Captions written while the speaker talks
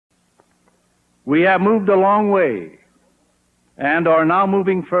We have moved a long way and are now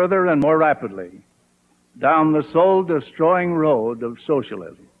moving further and more rapidly down the soul-destroying road of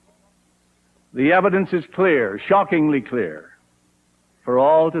socialism. The evidence is clear, shockingly clear, for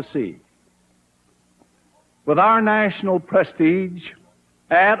all to see. With our national prestige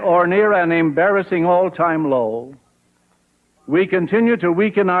at or near an embarrassing all-time low, we continue to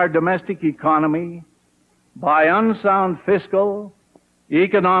weaken our domestic economy by unsound fiscal,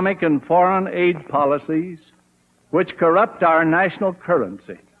 economic, and foreign aid policies which corrupt our national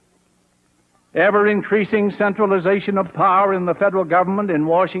currency. Ever-increasing centralization of power in the federal government in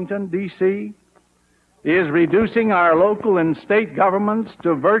Washington, D.C., is reducing our local and state governments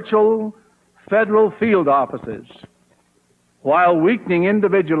to virtual federal field offices, while weakening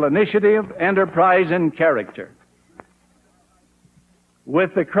individual initiative, enterprise, and character.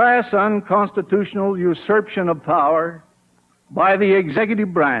 With the crass unconstitutional usurpation of power by the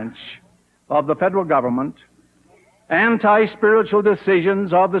executive branch of the federal government, anti-spiritual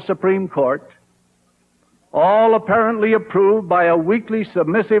decisions of the Supreme Court, all apparently approved by a weakly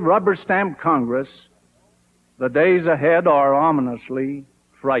submissive rubber-stamped Congress, the days ahead are ominously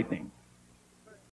frightening.